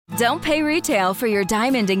Don't pay retail for your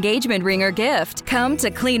diamond engagement ring or gift. Come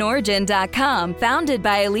to CleanOrigin.com. Founded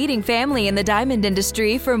by a leading family in the diamond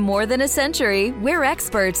industry for more than a century, we're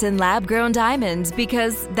experts in lab-grown diamonds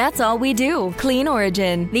because that's all we do. Clean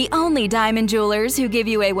Origin, the only diamond jewelers who give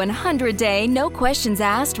you a 100-day, no questions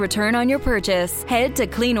asked return on your purchase. Head to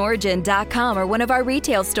CleanOrigin.com or one of our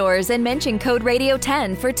retail stores and mention code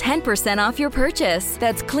Radio10 for 10% off your purchase.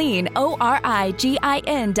 That's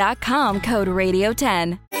CleanOrigin.com, code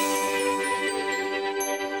Radio10.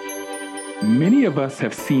 Many of us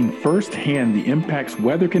have seen firsthand the impacts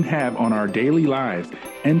weather can have on our daily lives,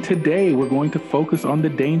 and today we're going to focus on the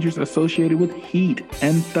dangers associated with heat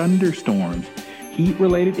and thunderstorms.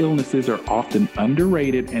 Heat-related illnesses are often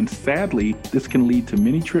underrated, and sadly, this can lead to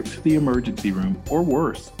many trips to the emergency room or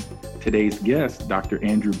worse. Today's guest, Dr.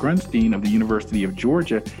 Andrew Grunstein of the University of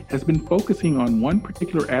Georgia, has been focusing on one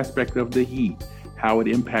particular aspect of the heat, how it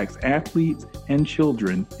impacts athletes and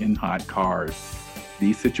children in hot cars.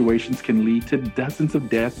 These situations can lead to dozens of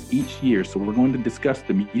deaths each year, so we're going to discuss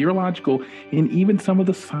the meteorological and even some of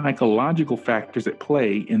the psychological factors at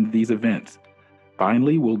play in these events.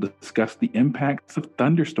 Finally, we'll discuss the impacts of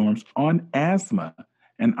thunderstorms on asthma,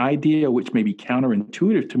 an idea which may be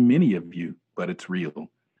counterintuitive to many of you, but it's real.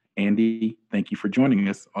 Andy, thank you for joining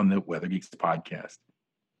us on the Weather Geeks podcast.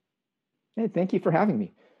 Hey, thank you for having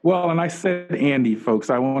me. Well, and I said Andy, folks.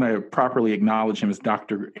 I want to properly acknowledge him as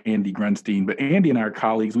Dr. Andy Grunstein. But Andy and I are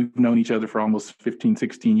colleagues. We've known each other for almost 15,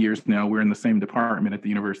 16 years now. We're in the same department at the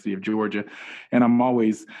University of Georgia. And I'm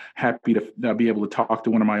always happy to be able to talk to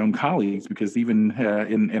one of my own colleagues because even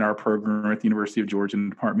in our program at the University of Georgia in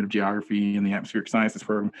the Department of Geography and the Atmospheric Sciences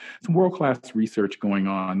program, some world-class research going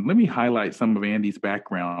on. Let me highlight some of Andy's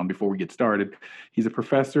background before we get started. He's a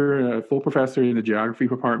professor, a full professor in the Geography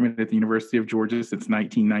department at the University of Georgia since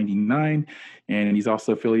 1999, and he's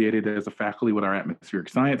also affiliated as a faculty with our Atmospheric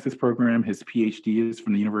Sciences program. His PhD is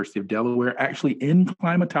from the University of Delaware, actually in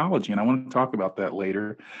climatology, and I want to talk about that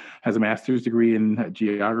later. Has a master's degree in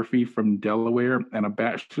geography from Delaware and a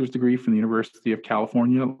bachelor's degree from the University of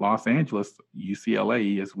California, Los Angeles,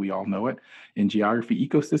 UCLA, as we all know it, in geography,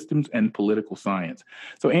 ecosystems, and political science.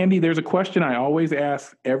 So, Andy, there's a question I always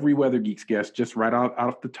ask every Weather Geeks guest, just right out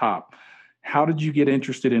of the top. How did you get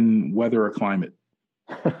interested in weather or climate?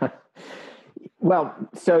 Well,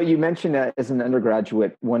 so you mentioned that as an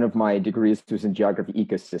undergraduate, one of my degrees was in geography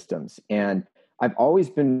ecosystems. And I've always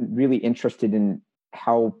been really interested in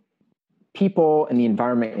how people and the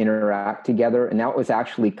environment interact together. And that was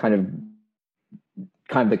actually kind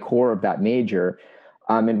of the core of that major.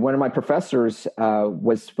 And one of my professors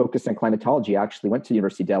was focused on climatology, actually went to the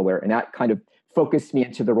University of Delaware, and that kind of focused me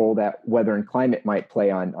into the role that weather and climate might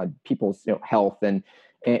play on people's health and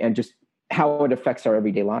just how it affects our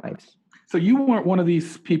everyday lives. So you weren't one of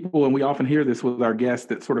these people, and we often hear this with our guests,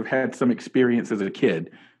 that sort of had some experience as a kid.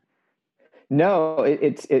 No,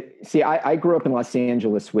 See, I grew up in Los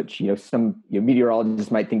Angeles, which some meteorologists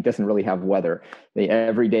might think doesn't really have weather.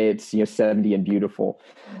 Every day it's 70 and beautiful.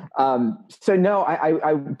 So no,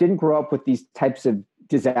 I didn't grow up with these types of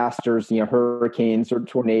disasters, hurricanes or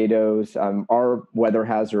tornadoes. Our weather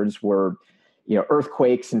hazards were,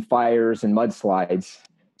 earthquakes and fires and mudslides.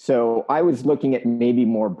 So I was looking at maybe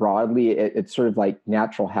more broadly at sort of like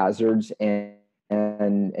natural hazards and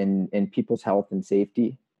people's health and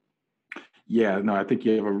safety. Yeah, no, I think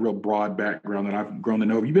you have a real broad background that I've grown to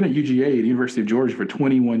know. You've been at UGA, the University of Georgia, for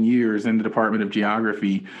 21 years in the Department of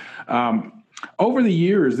Geography. Over the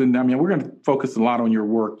years, and I mean, we're going to focus a lot on your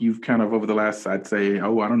work. You've kind of over the last, I'd say,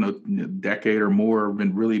 decade or more,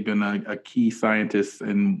 been a key scientist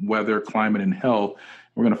in weather, climate, and health.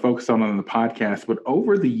 We're going to focus on the podcast. But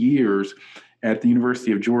over the years at the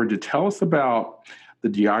University of Georgia, tell us about the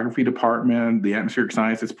geography department, the atmospheric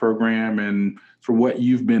sciences program, and for what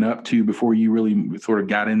you've been up to before you really sort of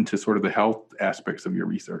got into sort of the health aspects of your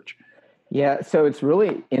research. Yeah, so it's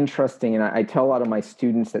really interesting. And I tell a lot of my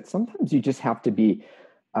students that sometimes you just have to be,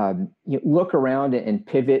 look around and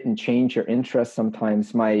pivot and change your interests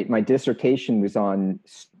sometimes. My dissertation was on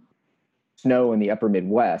snow in the upper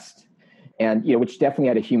Midwest. And, which definitely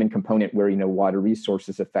had a human component where, water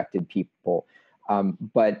resources affected people.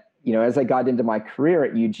 But, as I got into my career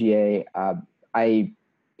at UGA, I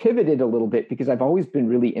pivoted a little bit because I've always been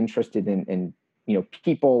really interested in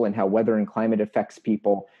people and how weather and climate affects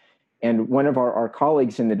people. And one of our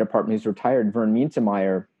colleagues in the department who's retired, Vern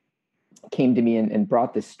Miesemeyer, came to me and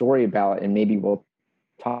brought this story about, and maybe we'll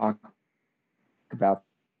talk about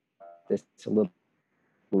this a little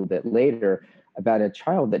bit later, about a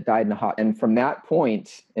child that died in a hot. And from that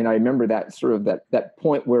point, and I remember that sort of that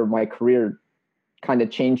point where my career kind of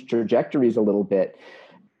changed trajectories a little bit.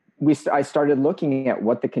 I started looking at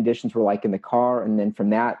what the conditions were like in the car, and then from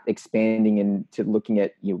that expanding into looking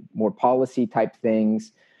at more policy type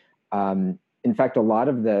things. In fact, a lot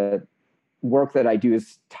of the work that I do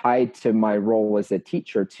is tied to my role as a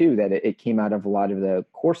teacher too, that it came out of a lot of the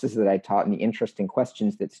courses that I taught and the interesting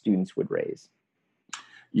questions that students would raise.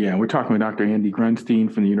 Yeah, we're talking with Dr. Andy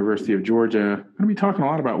Grunstein from the University of Georgia. We're going to be talking a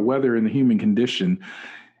lot about weather and the human condition.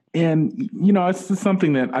 And, it's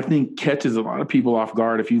something that I think catches a lot of people off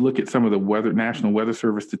guard. If you look at some of the National Weather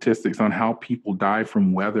Service statistics on how people die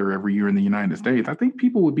from weather every year in the United States, I think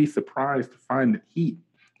people would be surprised to find that heat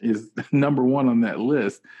is number one on that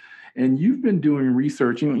list. And you've been doing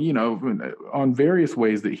research, on various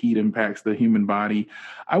ways that heat impacts the human body.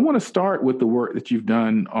 I want to start with the work that you've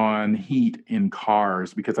done on heat in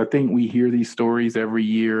cars, because I think we hear these stories every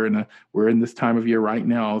year, and we're in this time of year right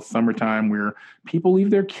now, summertime, where people leave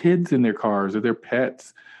their kids in their cars or their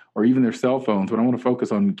pets or even their cell phones. But I want to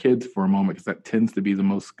focus on kids for a moment because that tends to be the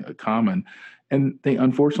most common. And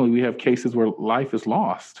unfortunately, we have cases where life is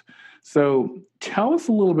lost. So tell us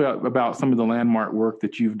a little bit about some of the landmark work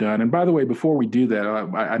that you've done. And by the way, before we do that,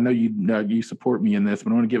 I know you support me in this, but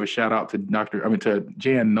I want to give a shout out to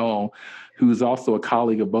Jan Null, who is also a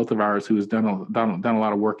colleague of both of ours, who has done a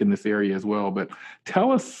lot of work in this area as well. But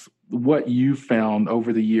tell us what you found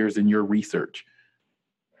over the years in your research.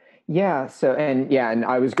 Yeah. And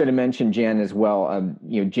I was going to mention Jan as well.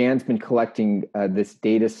 Jan's been collecting this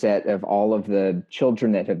data set of all of the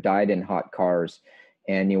children that have died in hot cars.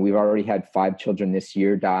 And, we've already had 5 children this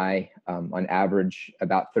year die. On average,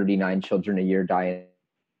 about 39 children a year die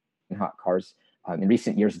in hot cars. In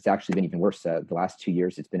recent years, it's actually been even worse. The last 2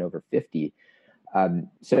 years, it's been over 50.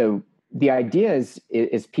 So the idea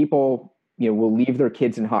is people, will leave their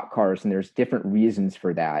kids in hot cars, and there's different reasons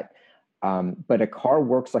for that. But a car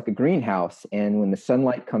works like a greenhouse. And when the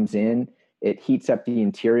sunlight comes in, it heats up the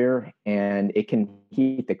interior, and it can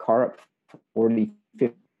heat the car up 40,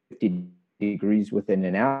 50 degrees within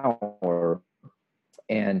an hour.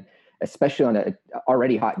 And especially on an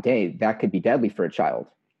already hot day, that could be deadly for a child.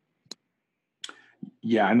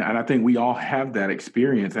 Yeah, and I think we all have that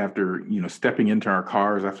experience after, stepping into our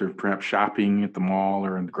cars, after perhaps shopping at the mall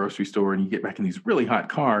or in the grocery store, and you get back in these really hot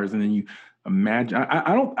cars, and then you imagine,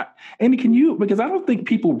 Andy, can you, because I don't think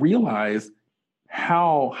people realize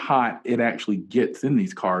how hot it actually gets in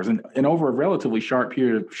these cars, and over a relatively short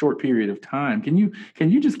period of time. Can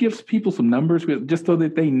you just give people some numbers just so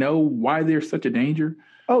that they know why they're such a danger?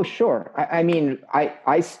 Oh, sure. I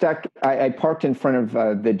parked in front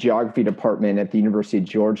of the geography department at the University of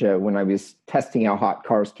Georgia when I was testing how hot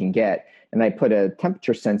cars can get, and I put a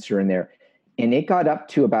temperature sensor in there, and it got up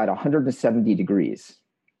to about 170 degrees.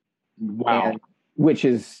 Wow. Which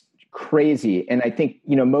is crazy. And I think,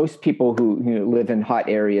 most people who live in hot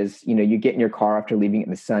areas, you get in your car after leaving it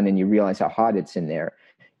in the sun and you realize how hot it's in there.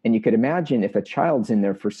 And you could imagine if a child's in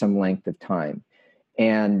there for some length of time.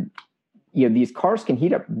 And, these cars can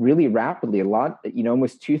heat up really rapidly. A lot,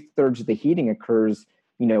 almost 2/3 of the heating occurs,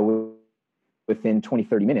 within 20,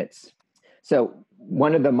 30 minutes. So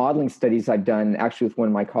one of the modeling studies I've done actually with one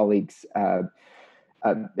of my colleagues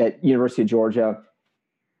at University of Georgia,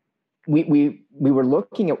 we were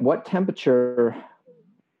looking at what temperature,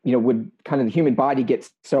 would kind of the human body get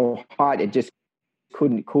so hot it just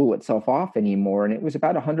couldn't cool itself off anymore. And it was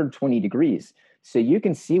about 120 degrees. So you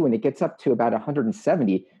can see when it gets up to about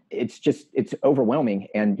 170, it's overwhelming,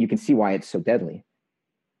 and you can see why it's so deadly.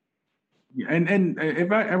 And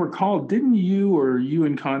if I recall, didn't you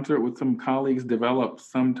in concert with some colleagues develop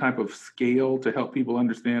some type of scale to help people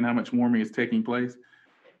understand how much warming is taking place?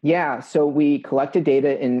 Yeah, so we collected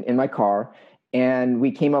data in my car, and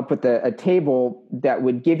we came up with a table that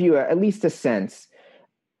would give you at least a sense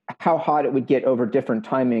how hot it would get over different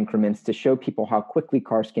time increments to show people how quickly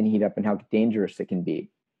cars can heat up and how dangerous it can be.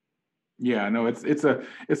 Yeah, no, it's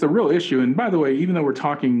a real issue. And by the way, even though we're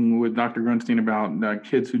talking with Dr. Grunstein about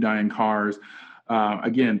kids who die in cars,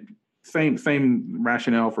 again, same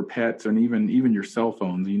rationale for pets and even your cell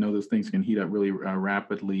phones. Those things can heat up really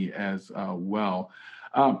rapidly as well.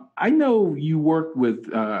 I know you worked with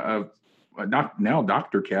now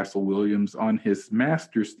Dr. Castle Williams on his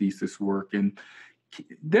master's thesis work, and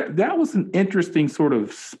that was an interesting sort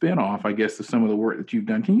of spinoff, I guess, of some of the work that you've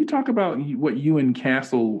done. Can you talk about what you and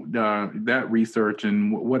Castle, that research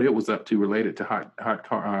and what it was up to related to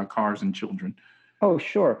hot cars and children? Oh,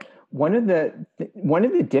 sure. One of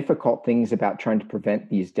the difficult things about trying to prevent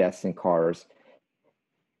these deaths in cars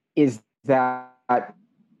is that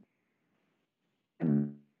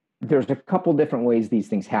there's a couple different ways these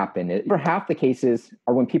things happen. For half the cases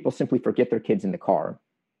are when people simply forget their kids in the car.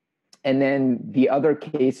 And then the other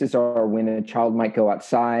cases are when a child might go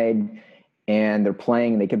outside and they're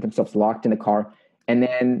playing and they get themselves locked in the car. And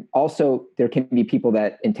then also there can be people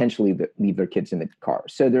that intentionally leave their kids in the car.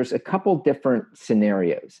 So there's a couple different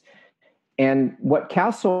scenarios. And what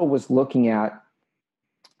Castle was looking at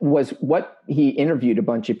was what he interviewed a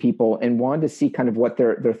bunch of people and wanted to see kind of what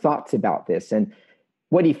their thoughts about this. And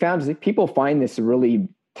what he found is that people find this really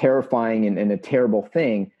terrifying and a terrible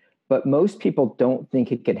thing, but most people don't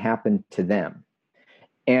think it could happen to them.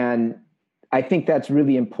 And I think that's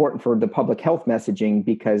really important for the public health messaging,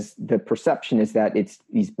 because the perception is that it's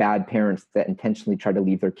these bad parents that intentionally try to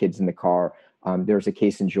leave their kids in the car. There's a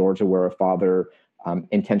case in Georgia where a father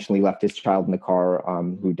intentionally left his child in the car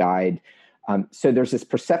who died. So there's this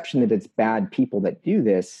perception that it's bad people that do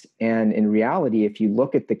this. And in reality, if you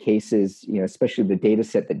look at the cases, especially the data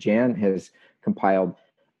set that Jan has compiled,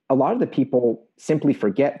 a lot of the people simply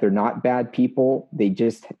forget they're not bad people. They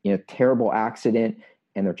just, terrible accident,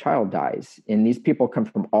 and their child dies. And these people come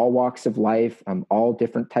from all walks of life, all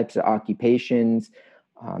different types of occupations.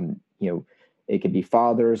 It could be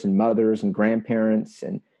fathers and mothers and grandparents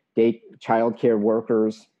and childcare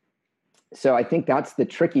workers. So I think that's the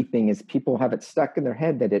tricky thing, is people have it stuck in their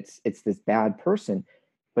head that it's this bad person,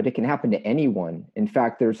 but it can happen to anyone. In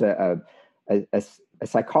fact, there's a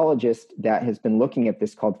psychologist that has been looking at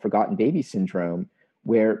this called forgotten baby syndrome,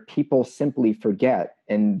 where people simply forget.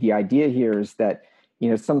 And the idea here is that,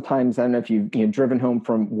 sometimes, I don't know if you've driven home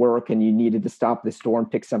from work and you needed to stop at the store and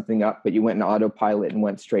pick something up, but you went in autopilot and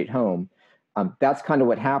went straight home. That's kind of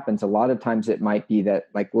what happens. A lot of times it might be that,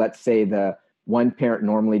 like, let's say the one parent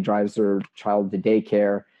normally drives their child to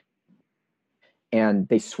daycare and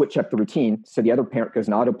they switch up the routine. So the other parent goes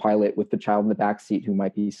in autopilot with the child in the back seat who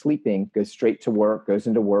might be sleeping, goes straight to work, goes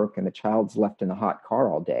into work, and the child's left in a hot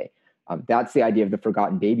car all day. That's the idea of the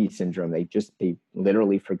forgotten baby syndrome. They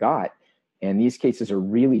literally forgot. And these cases are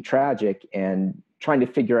really tragic, and trying to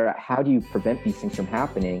figure out how do you prevent these things from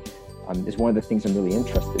happening is one of the things I'm really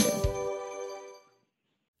interested in.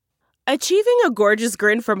 Achieving a gorgeous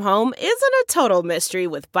grin from home isn't a total mystery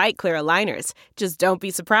with Byte Clear aligners. Just don't be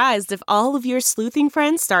surprised if all of your sleuthing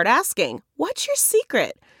friends start asking, "What's your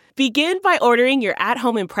secret?" Begin by ordering your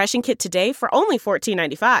at-home impression kit today for only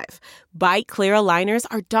 $14.95. Byte Clear aligners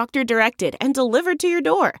are doctor-directed and delivered to your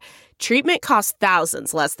door. Treatment costs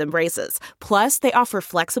thousands less than braces. Plus, they offer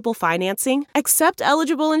flexible financing, accept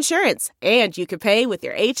eligible insurance, and you can pay with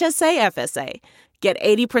your HSA FSA. Get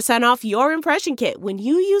 80% off your impression kit when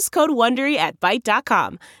you use code WONDERY at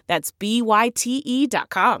Byte.com. That's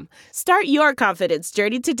BYTE.com. Start your confidence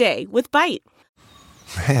journey today with Byte.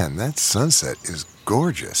 Man, that sunset is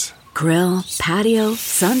gorgeous. Grill, patio,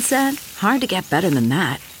 sunset. Hard to get better than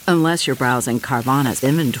that. Unless you're browsing Carvana's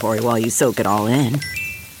inventory while you soak it all in.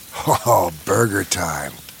 Oh, burger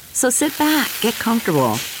time. So sit back, get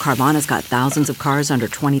comfortable. Carvana's got thousands of cars under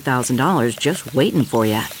 $20,000 just waiting for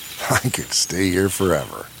you. I could stay here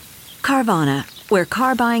forever. Carvana, where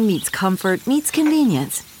car buying meets comfort meets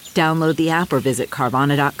convenience. Download the app or visit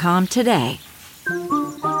Carvana.com today.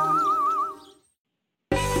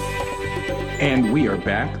 And we are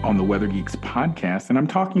back on the Weather Geeks podcast, and I'm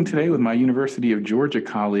talking today with my University of Georgia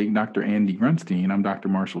colleague, Dr. Andy Grunstein. I'm Dr.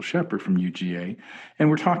 Marshall Shepard from UGA, and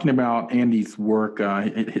we're talking about Andy's work.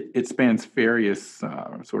 It spans various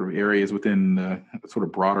sort of areas within the sort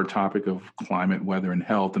of broader topic of climate, weather, and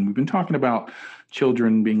health, and we've been talking about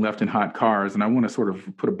children being left in hot cars, and I want to sort of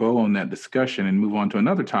put a bow on that discussion and move on to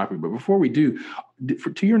another topic. But before we do,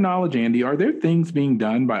 to your knowledge, Andy, are there things being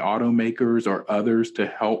done by automakers or others to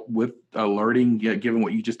help with alerting, given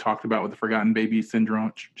what you just talked about with the forgotten baby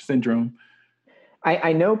syndrome?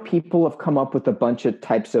 I know people have come up with a bunch of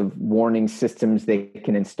types of warning systems they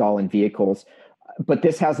can install in vehicles, but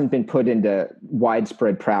this hasn't been put into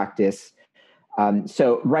widespread practice.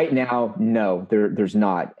 So right now, no, there's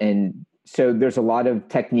not. And so there's a lot of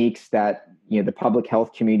techniques that the public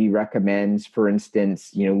health community recommends. For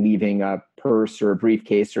instance, leaving a purse or a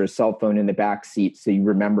briefcase or a cell phone in the back seat so you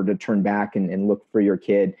remember to turn back and look for your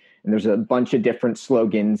kid. And there's a bunch of different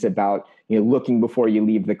slogans about looking before you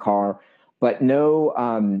leave the car, but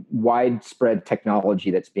no widespread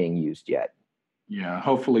technology that's being used yet. Yeah,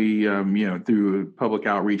 hopefully, through public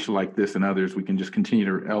outreach like this and others, we can just continue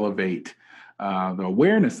to elevate the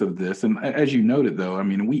awareness of this. And as you noted, though, I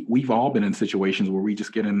mean, we've all been in situations where we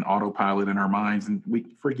just get in autopilot in our minds and we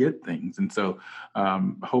forget things. And so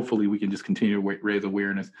hopefully we can just continue to raise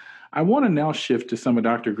awareness. I want to now shift to some of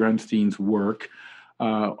Dr. Grunstein's work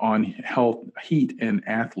on health, heat, and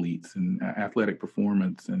athletes and athletic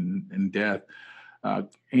performance and death.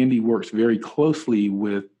 Andy works very closely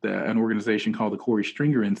with an organization called the Corey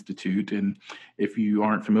Stringer Institute. And if you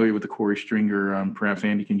aren't familiar with the Corey Stringer, perhaps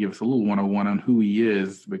Andy can give us a little 101 on who he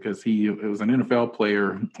is, because it was an NFL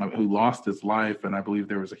player who lost his life. And I believe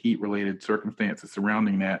there was a heat-related circumstances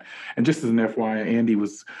surrounding that. And just as an FYI, Andy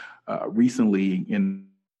was recently in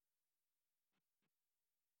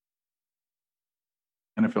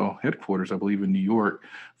NFL headquarters, I believe, in New York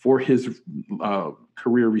for his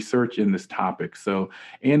career research in this topic. So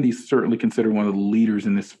Andy's certainly considered one of the leaders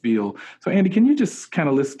in this field. So Andy, can you just kind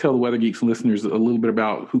of tell the Weather Geeks listeners a little bit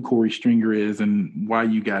about who Corey Stringer is and why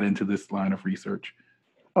you got into this line of research?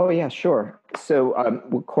 Oh, yeah, sure.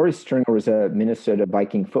 So Corey Stringer was a Minnesota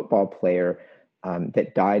Viking football player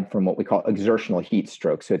that died from what we call exertional heat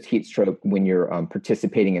stroke. So it's heat stroke when you're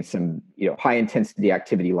participating in some high intensity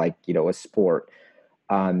activity like a sport.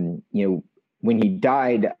 When he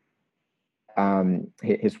died,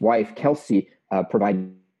 his wife, Kelsey,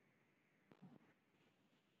 provided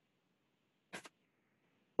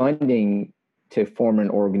funding to form an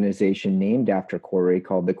organization named after Corey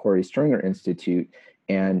called the Corey Stringer Institute.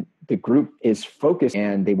 And the group is focused,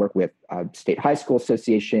 and they work with state high school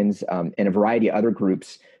associations and a variety of other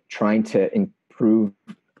groups trying to improve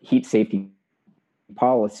heat safety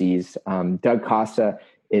policies. Doug Casa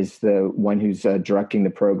is the one who's directing the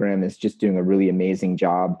program, is just doing a really amazing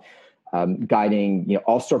job guiding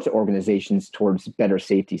all sorts of organizations towards better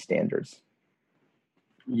safety standards.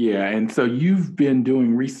 Yeah, and so you've been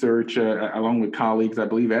doing research along with colleagues, I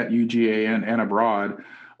believe, at UGA and abroad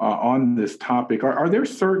on this topic. Are there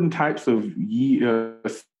certain types of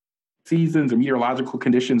seasons or meteorological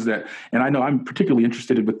conditions that, and I know I'm particularly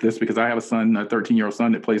interested with this because I have a 13-year-old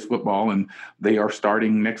son that plays football, and they are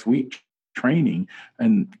starting next week training,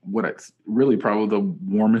 and what it's really probably the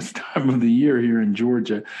warmest time of the year here in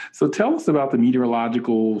Georgia. So tell us about the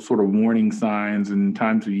meteorological sort of warning signs and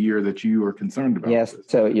times of year that you are concerned about. Yes.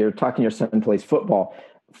 So you're talking your son plays football.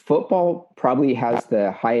 Football probably has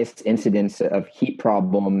the highest incidence of heat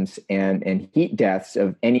problems and heat deaths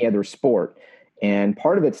of any other sport. And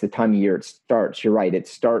part of it's the time of year it starts. You're right. It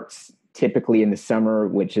starts typically in the summer,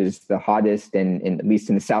 which is the hottest, and at least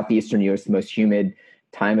in the southeastern U.S., the most humid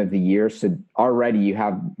time of the year. So already you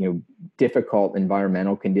have difficult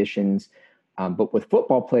environmental conditions. But with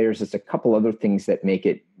football players, there's a couple other things that make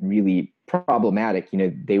it really problematic.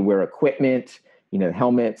 They wear equipment, the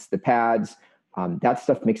helmets, the pads. That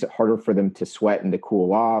stuff makes it harder for them to sweat and to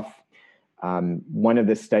cool off. One of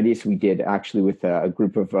the studies we did actually with a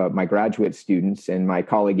group of my graduate students and my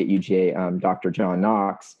colleague at UGA, Dr. John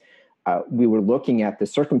Knox, we were looking at the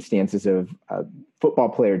circumstances of football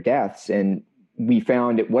player deaths, and we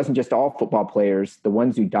found it wasn't just all football players. The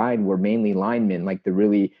ones who died were mainly linemen, like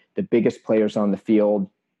the biggest players on the field.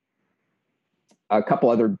 A couple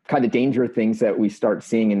other kind of dangerous things that we start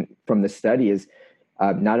seeing from the study is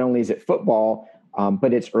not only is it football,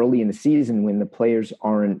 but it's early in the season when the players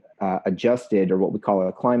aren't adjusted or what we call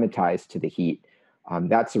acclimatized to the heat.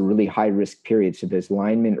 That's a really high risk period. So there's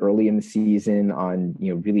linemen early in the season on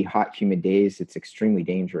really hot, humid days. It's extremely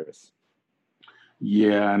dangerous.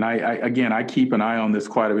 Yeah, and I keep an eye on this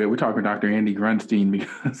quite a bit. We're talking to Dr. Andy Grunstein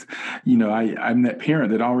because, I'm that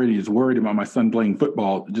parent that already is worried about my son playing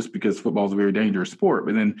football just because football is a very dangerous sport.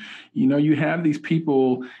 But then, you have these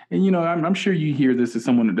people, and, I'm sure you hear this as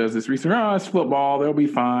someone that does this research. Oh, it's football. They'll be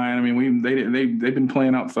fine. I mean, they've been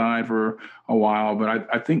playing outside for a while. But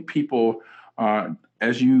I think people,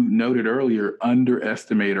 as you noted earlier,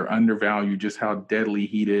 underestimate or undervalue just how deadly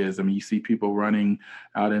heat is. I mean, you see people running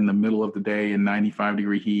out in the middle of the day in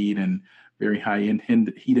 95-degree heat and very high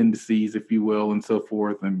heat indices, if you will, and so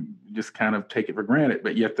forth, and just kind of take it for granted.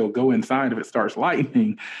 But yet they'll go inside if it starts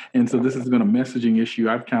lightning. And so this has been a messaging issue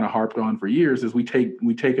I've kind of harped on for years, is we take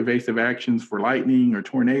evasive actions for lightning or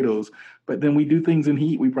tornadoes, but then we do things in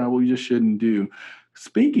heat we probably just shouldn't do.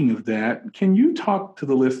 Speaking of that, can you talk to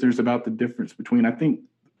the listeners about the difference between, I think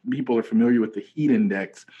people are familiar with the heat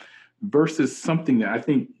index versus something that I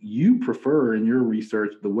think you prefer in your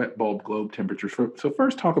research, the wet bulb globe temperatures. So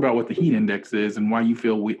first talk about what the heat index is and why you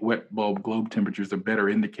feel wet bulb globe temperatures are a better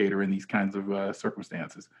indicator in these kinds of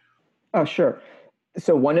circumstances. Oh, sure.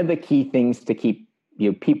 So one of the key things to keep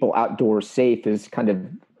people outdoors safe is kind of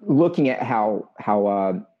looking at how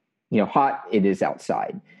hot it is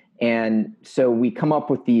outside. And so we come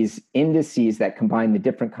up with these indices that combine the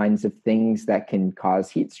different kinds of things that can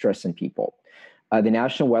cause heat stress in people. The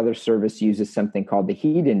National Weather Service uses something called the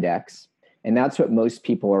heat index, and that's what most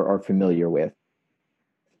people are familiar with.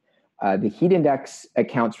 The heat index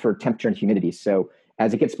accounts for temperature and humidity. So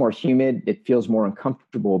as it gets more humid, it feels more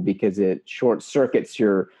uncomfortable because it short circuits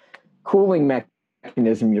your cooling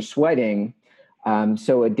mechanism, you're sweating.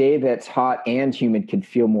 So a day that's hot and humid could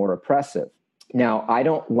feel more oppressive. Now, I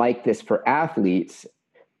don't like this for athletes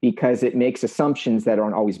because it makes assumptions that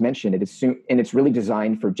aren't always mentioned. And it's really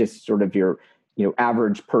designed for just sort of your,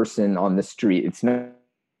 average person on the street. It's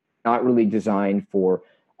not really designed for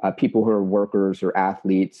people who are workers or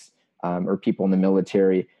athletes or people in the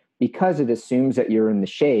military, because it assumes that you're in the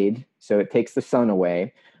shade. So it takes the sun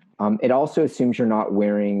away. It also assumes you're not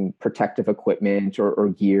wearing protective equipment or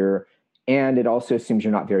gear. And it also assumes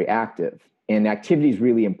you're not very active. And activity is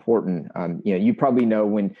really important. You probably know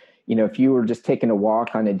when, if you were just taking a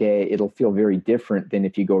walk on a day, it'll feel very different than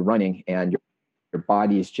if you go running and your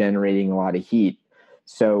body is generating a lot of heat.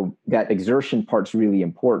 So that exertion part's really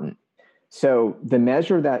important. So the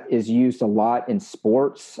measure that is used a lot in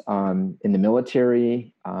sports, in the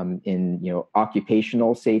military, in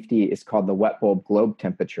occupational safety is called the wet bulb globe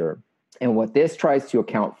temperature. And what this tries to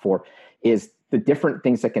account for is the different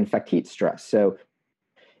things that can affect heat stress. So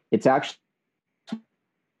it's actually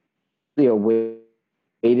a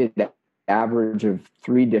weighted average of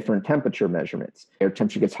 3 different temperature measurements. Air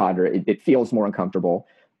temperature gets hotter, it feels more uncomfortable.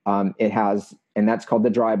 It has, and that's called the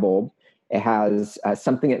dry bulb. It has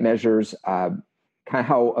something that measures kind of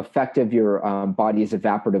how effective your body's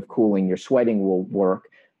evaporative cooling, your sweating will work.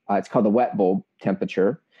 It's called the wet bulb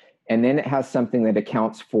temperature. And then it has something that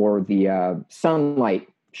accounts for the sunlight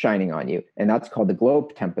shining on you, and that's called the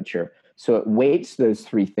globe temperature. So it weights those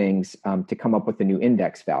 3 things to come up with a new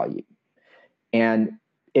index value. And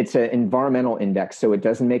it's an environmental index, so it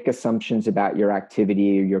doesn't make assumptions about your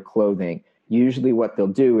activity or your clothing. Usually what they'll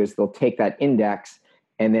do is they'll take that index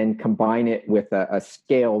and then combine it with a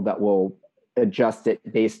scale that will adjust it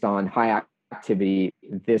based on high activity.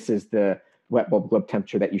 This is the wet bulb globe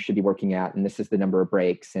temperature that you should be working at, and this is the number of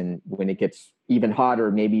breaks. And when it gets even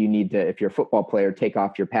hotter, maybe you need to, if you're a football player, take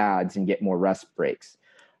off your pads and get more rest breaks.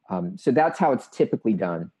 So that's how it's typically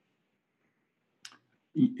done.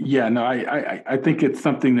 Yeah, no, I think it's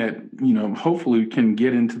something that, hopefully can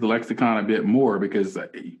get into the lexicon a bit more, because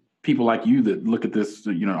people like you that look at this,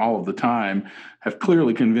 all of the time have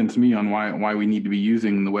clearly convinced me on why we need to be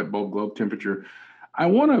using the wet bulb globe temperature. I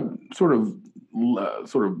want to sort of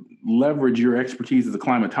leverage your expertise as a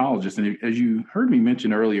climatologist. And as you heard me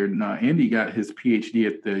mention earlier, Andy got his PhD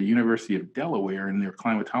at the University of Delaware in their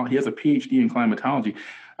climatology. He has a PhD in climatology.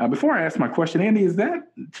 Before I ask my question, Andy, is that,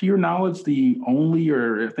 to your knowledge, the only,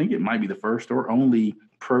 or I think it might be the first or only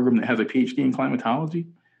program that has a PhD in climatology?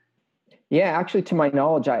 Yeah, actually, to my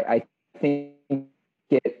knowledge, I think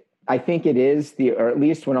it is or at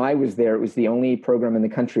least when I was there, it was the only program in the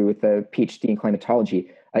country with a PhD in climatology.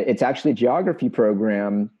 It's actually a geography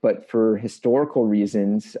program, but for historical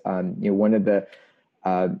reasons, one of the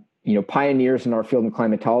pioneers in our field in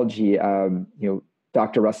climatology,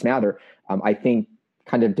 Dr. Russ Mather, I think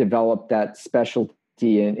kind of developed that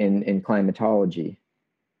specialty in climatology.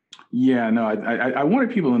 Yeah, no, I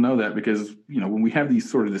wanted people to know that, because, when we have these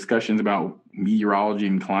sort of discussions about meteorology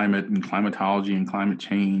and climate and climatology and climate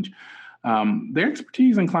change, the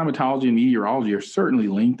expertise in climatology and meteorology are certainly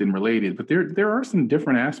linked and related, but there are some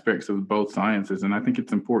different aspects of both sciences. And I think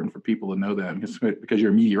it's important for people to know that, because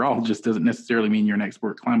you're a meteorologist doesn't necessarily mean you're an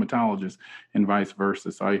expert climatologist, and vice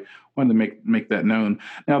versa. So I wanted to make that known.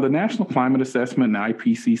 Now, the National Climate Assessment and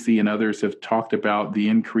IPCC and others have talked about the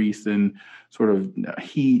increase in sort of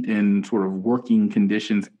heat and sort of working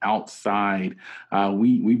conditions outside.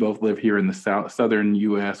 We both live here in the southern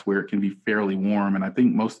U.S., where it can be fairly warm. And I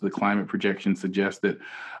think most of the climate projections suggest that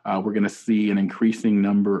we're going to see an increasing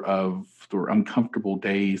number of sort of uncomfortable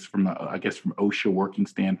days from OSHA working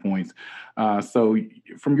standpoints. So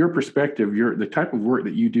from your perspective, the type of work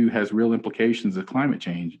that you do has real implications of climate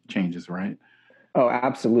changes, right? Oh,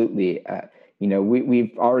 absolutely.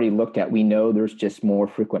 We've already looked at, we know there's just more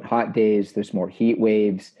frequent hot days, there's more heat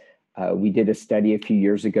waves. We did a study a few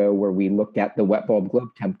years ago where we looked at the wet bulb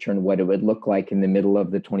globe temperature and what it would look like in the middle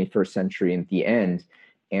of the 21st century and at the end.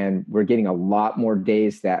 And we're getting a lot more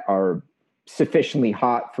days that are sufficiently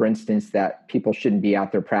hot, for instance, that people shouldn't be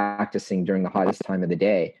out there practicing during the hottest time of the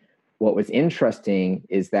day. What was interesting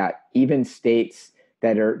is that even states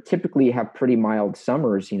that are typically have pretty mild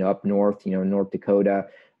summers, up north, North Dakota,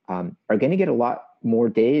 are going to get a lot more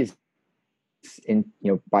days in,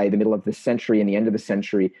 by the middle of the century and the end of the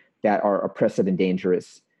century that are oppressive and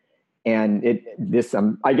dangerous. And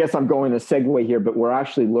I guess I'm going to segue here, but we're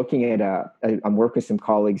actually looking at, I'm working with some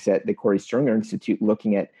colleagues at the Corey Stringer Institute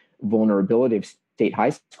looking at vulnerability of state high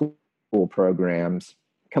school programs,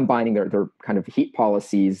 combining their kind of heat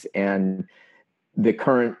policies and the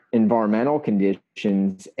current environmental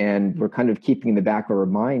conditions. And we're kind of keeping in the back of our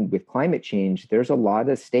mind with climate change. There's a lot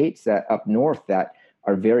of states that up north that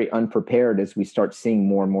are very unprepared as we start seeing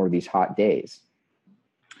more and more of these hot days.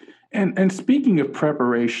 And speaking of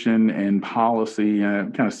preparation and policy,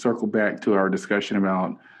 kind of circle back to our discussion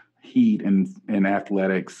about heat and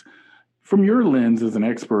athletics. From your lens as an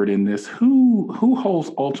expert in this, who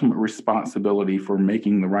holds ultimate responsibility for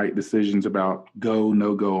making the right decisions about go,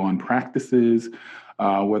 no go on practices,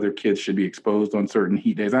 whether kids should be exposed on certain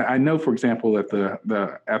heat days? I know, for example, that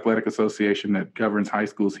the Athletic Association that governs high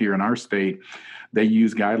schools here in our state, they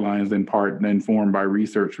use guidelines in part informed by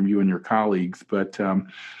research from you and your colleagues. But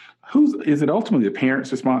is it ultimately the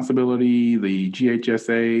parents' responsibility, the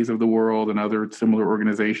GHSAs of the world and other similar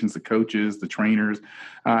organizations, the coaches, the trainers?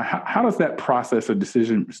 How does that process of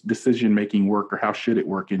decision making work, or how should it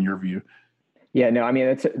work in your view? Yeah, no, I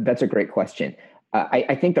mean, that's a great question.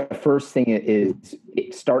 I think the first thing is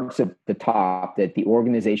it starts at the top, that the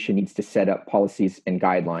organization needs to set up policies and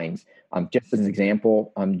guidelines. Just as an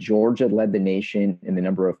example, Georgia led the nation in the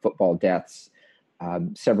number of football deaths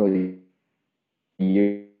several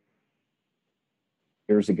years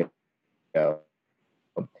ago.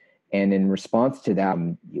 And in response to that,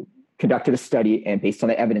 conducted a study, and based on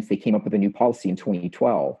the evidence, they came up with a new policy in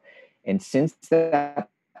 2012. And since that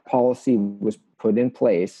policy was put in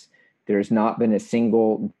place, there's not been a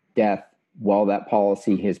single death while that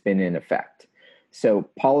policy has been in effect. So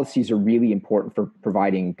policies are really important for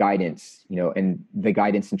providing guidance, and the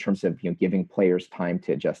guidance in terms of, giving players time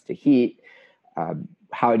to adjust to heat.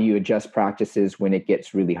 How do you adjust practices when it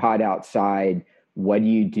gets really hot outside? What do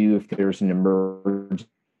you do if there's an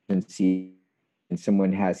emergency and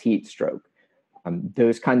someone has heat stroke?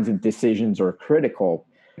 Those kinds of decisions are critical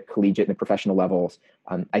at collegiate and professional levels.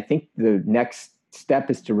 I think the next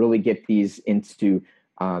step is to really get these into,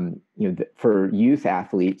 for youth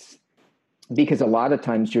athletes, because a lot of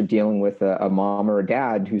times you're dealing with a mom or a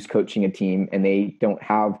dad who's coaching a team, and they don't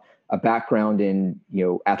have a background in,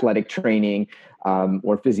 athletic training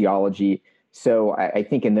or physiology. So I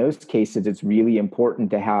think in those cases, it's really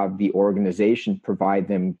important to have the organization provide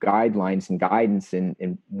them guidelines and guidance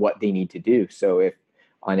in what they need to do. So if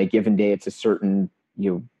on a given day it's a certain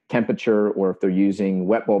temperature, or if they're using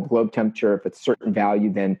wet bulb globe temperature, if it's a certain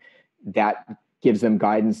value, then that gives them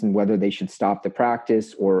guidance on whether they should stop the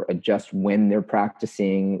practice or adjust when they're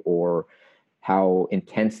practicing, or how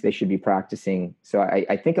intense they should be practicing. So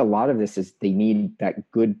I think a lot of this is they need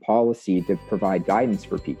that good policy to provide guidance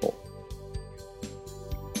for people.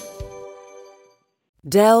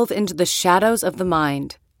 Delve into the shadows of the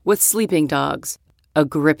mind with Sleeping Dogs, a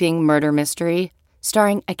gripping murder mystery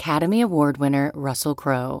starring Academy Award winner Russell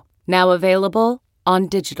Crowe. Now available on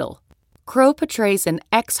digital. Crowe portrays an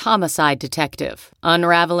ex-homicide detective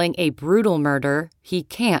unraveling a brutal murder he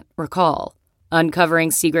can't recall.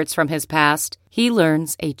 Uncovering secrets from his past, he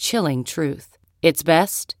learns a chilling truth. It's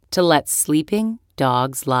best to let sleeping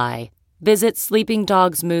dogs lie. Visit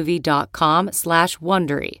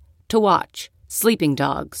sleepingdogsmovie.com/Wondery to watch Sleeping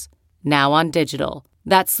Dogs, now on digital.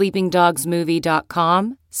 That's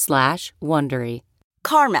sleepingdogsmovie.com/Wondery.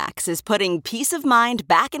 CarMax is putting peace of mind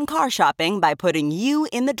back in car shopping by putting you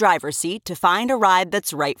in the driver's seat to find a ride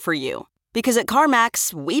that's right for you. Because at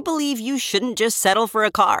CarMax, we believe you shouldn't just settle for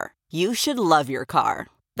a car. You should love your car.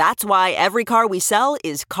 That's why every car we sell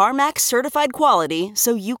is CarMax certified quality,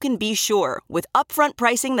 so you can be sure, with upfront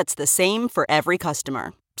pricing that's the same for every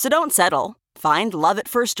customer. So don't settle. Find love at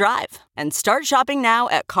first drive and start shopping now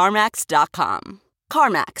at CarMax.com.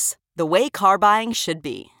 CarMax, the way car buying should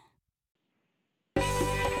be.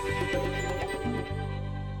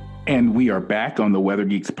 And we are back on the Weather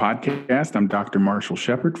Geeks podcast. I'm Dr. Marshall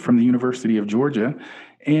Shepard from the University of Georgia,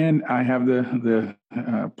 and I have the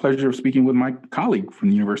pleasure of speaking with my colleague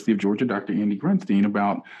from the University of Georgia, Dr. Andy Grunstein,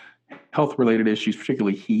 about health-related issues,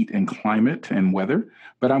 particularly heat and climate and weather.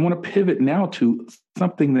 But I want to pivot now to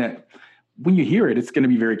something that, when you hear it, it's going to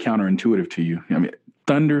be very counterintuitive to you.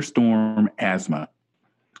 Thunderstorm asthma.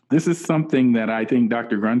 This is something that I think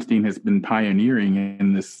Dr. Grunstein has been pioneering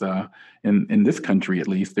in this in this country, at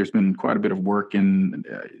least. There's been quite a bit of work in,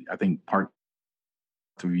 I think, parts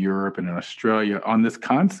of Europe and in Australia on this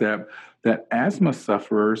concept that asthma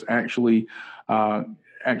sufferers actually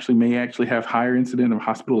may have higher incident of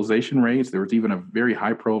hospitalization rates. There was even a very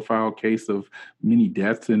high-profile case of many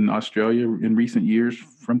deaths in Australia in recent years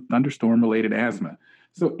from thunderstorm-related asthma.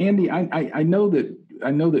 So, Andy, I know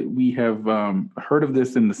that we have heard of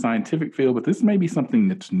this in the scientific field, but this may be something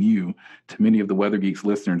that's new to many of the Weather Geeks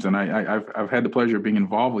listeners, and I've had the pleasure of being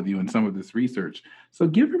involved with you in some of this research. So,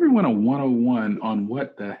 give everyone a 101 on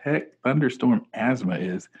what the heck thunderstorm asthma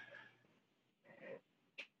is.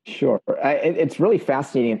 Sure. It's really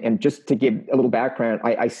fascinating. And just to give a little background,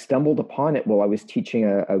 I stumbled upon it while I was teaching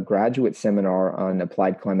a graduate seminar on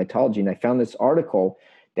applied climatology. And I found this article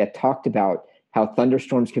that talked about how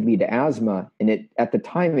thunderstorms could lead to asthma. And at the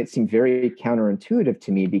time, it seemed very counterintuitive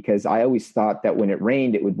to me because I always thought that when it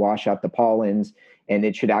rained, it would wash out the pollens and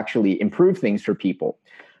it should actually improve things for people.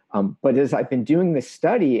 But as I've been doing this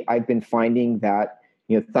study, I've been finding that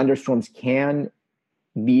thunderstorms can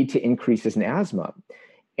lead to increases in asthma.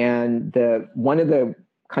 And one of the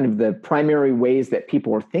kind of the primary ways that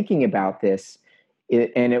people are thinking about this,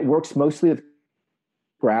 and it works mostly with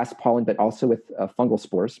grass pollen, but also with fungal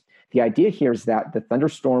spores. The idea here is that the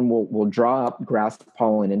thunderstorm will draw up grass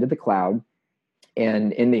pollen into the cloud.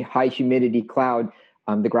 And in the high humidity cloud,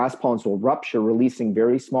 the grass pollens will rupture, releasing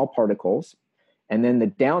very small particles. And then the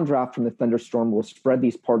downdraft from the thunderstorm will spread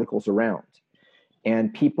these particles around.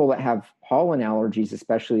 And people that have pollen allergies,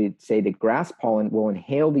 especially say the grass pollen, will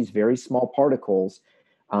inhale these very small particles.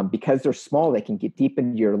 Because they're small, they can get deep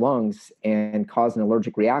into your lungs and cause an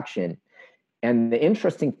allergic reaction. And the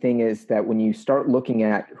interesting thing is that when you start looking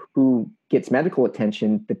at who gets medical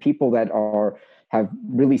attention, the people that have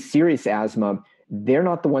really serious asthma, they're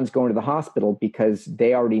not the ones going to the hospital because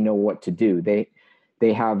they already know what to do.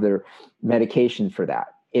 They have their medication for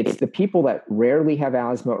that. It's the people that rarely have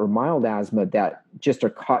asthma or mild asthma that just are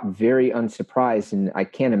caught very unsurprised. And I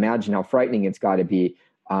can't imagine how frightening it's got to be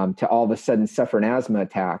to all of a sudden suffer an asthma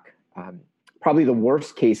attack. Probably the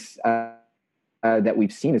worst case that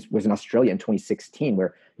we've seen was in Australia in 2016,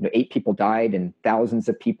 where 8 people died and thousands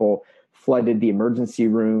of people flooded the emergency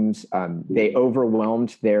rooms. They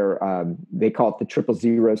overwhelmed they call it the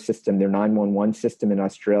 000 system, their 911 system in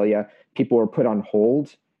Australia. People were put on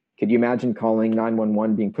hold. Could you imagine calling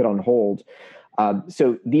 911 being put on hold?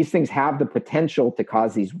 So these things have the potential to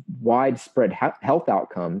cause these widespread health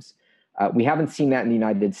outcomes. We haven't seen that in the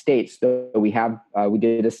United States, though we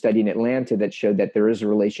did a study in Atlanta that showed that there is a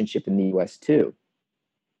relationship in the U.S. too.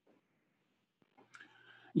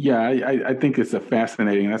 Yeah, I think it's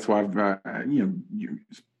fascinating. That's why I've you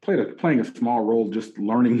playing a small role just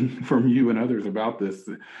learning from you and others about this.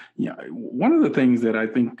 One of the things that I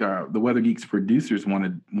think the Weather Geeks producers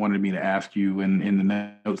wanted me to ask you in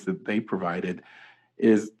the notes that they provided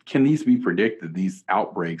is, can these be predicted, these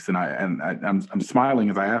outbreaks? And I'm smiling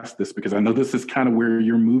as I ask this because I know this is kind of where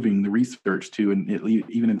you're moving the research to, and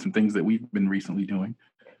even in some things that we've been recently doing.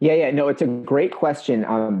 Yeah. No, it's a great question.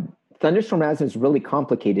 Thunderstorm asthma is really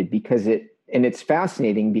complicated because it's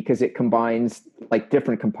fascinating because it combines like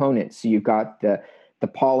different components. So you've got the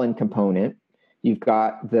pollen component, you've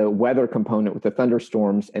got the weather component with the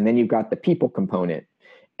thunderstorms, and then you've got the people component.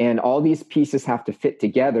 And all these pieces have to fit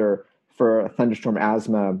together for a thunderstorm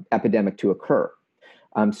asthma epidemic to occur.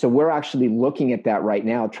 So we're actually looking at that right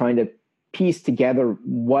now, trying to piece together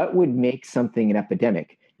what would make something an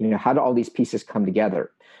epidemic. How do all these pieces come together?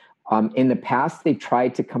 In the past, they've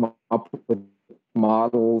tried to come up with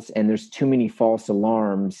models, and there's too many false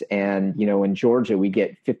alarms. And, in Georgia, we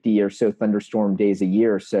get 50 or so thunderstorm days a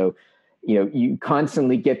year. So, you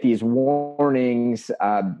constantly get these warnings.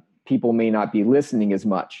 People may not be listening as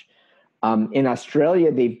much. In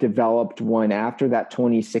Australia, they've developed one after that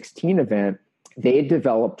 2016 event. They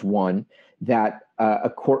developed one that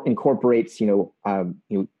incorporates,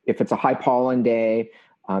 if it's a high pollen day,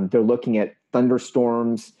 they're looking at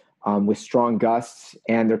thunderstorms with strong gusts,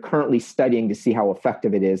 and they're currently studying to see how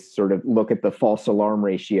effective it is, sort of look at the false alarm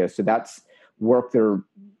ratio. So that's work they're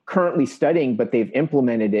currently studying, but they've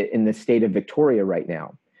implemented it in the state of Victoria right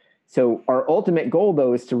now. So our ultimate goal,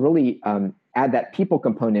 though, is to really add that people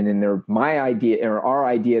component in there. My idea, or our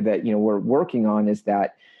idea that we're working on, is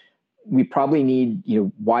that we probably need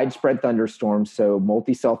widespread thunderstorms, so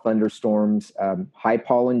multi-cell thunderstorms, high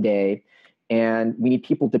pollen day, and we need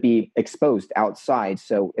people to be exposed outside.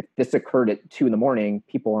 So if this occurred at 2 a.m,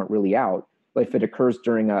 people aren't really out. But if it occurs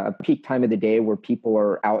during a peak time of the day where people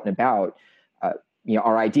are out and about,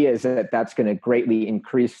 our idea is that that's going to greatly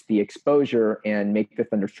increase the exposure and make the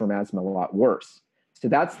thunderstorm asthma a lot worse. So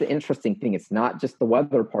that's the interesting thing. It's not just the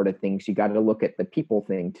weather part of things. You got to look at the people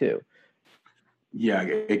thing too. Yeah,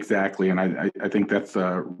 exactly. And I think that's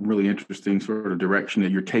a really interesting sort of direction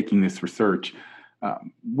that you're taking this research.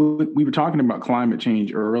 We were talking about climate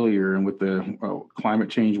change earlier, and with the climate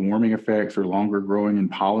change warming effects or longer growing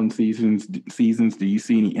and pollen seasons, do you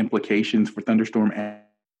see any implications for thunderstorm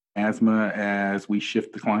asthma as we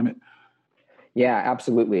shift the climate? Yeah,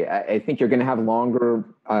 absolutely. I think you're going to have longer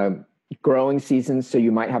growing seasons, so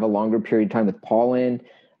you might have a longer period of time with pollen.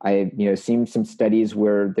 I've seen some studies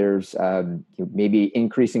where there's maybe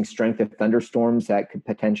increasing strength of thunderstorms that could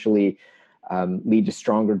potentially lead to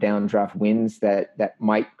stronger downdraft winds that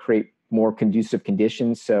might create more conducive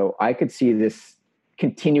conditions. So I could see this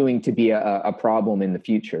continuing to be a problem in the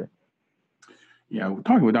future. Yeah, we're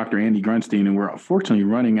talking with Dr. Andy Grunstein, and we're unfortunately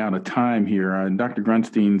running out of time here. Dr.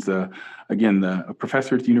 Grunstein's, again, the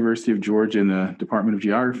professor at the University of Georgia in the Department of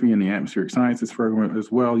Geography and the Atmospheric Sciences program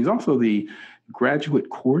as well. He's also the graduate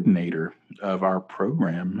coordinator of our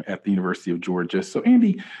program at the University of Georgia. So,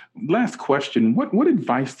 Andy, last question: what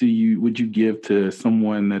advice would you give to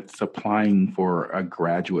someone that's applying for a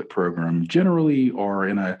graduate program, generally, or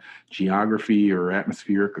in a geography or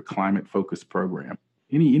atmospheric or climate-focused program?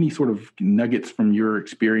 Any sort of nuggets from your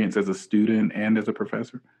experience as a student and as a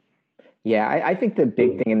professor? Yeah, I think the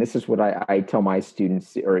big thing, and this is what I tell my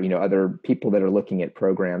students or other people that are looking at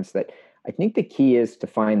programs, that I think the key is to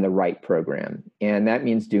find the right program. And that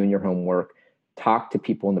means doing your homework, talk to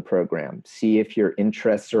people in the program, see if your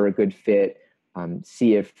interests are a good fit,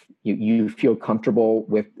 see if you feel comfortable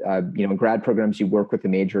with, in grad programs, you work with a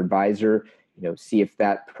major advisor, see if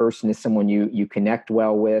that person is someone you connect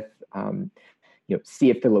well with, see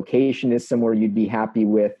if the location is somewhere you'd be happy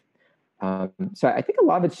with. So I think a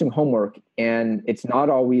lot of it's doing homework, and it's not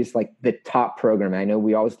always like the top program. I know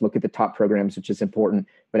we always look at the top programs, which is important,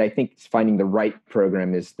 but I think finding the right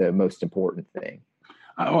program is the most important thing.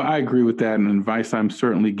 I agree with that. And advice I'm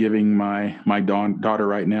certainly giving my daughter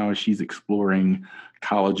right now as she's exploring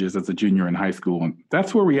colleges as a junior in high school. And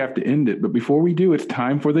that's where we have to end it. But before we do, it's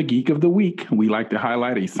time for the Geek of the Week. We like to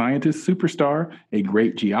highlight a scientist superstar, a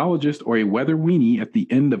great geologist, or a weather weenie at the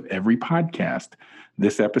end of every podcast.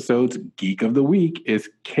 This episode's Geek of the Week is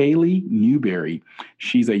Kaylee Newberry.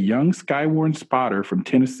 She's a young Skywarn spotter from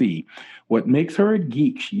Tennessee. What makes her a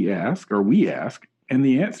geek, we ask, and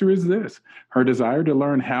the answer is this: her desire to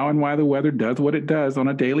learn how and why the weather does what it does on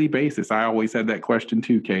a daily basis. I always had that question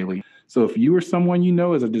too, Kaylee. So if you or someone you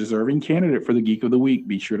know is a deserving candidate for the Geek of the Week,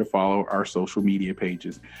 be sure to follow our social media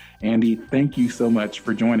pages. Andy, thank you so much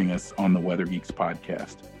for joining us on the Weather Geeks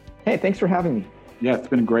podcast. Hey, thanks for having me. Yeah, it's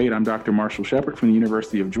been great. I'm Dr. Marshall Shepard from the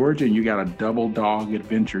University of Georgia, and you got a double dog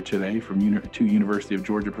adventure today from two University of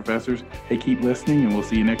Georgia professors. Hey, keep listening, and we'll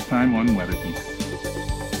see you next time on Weather Geeks.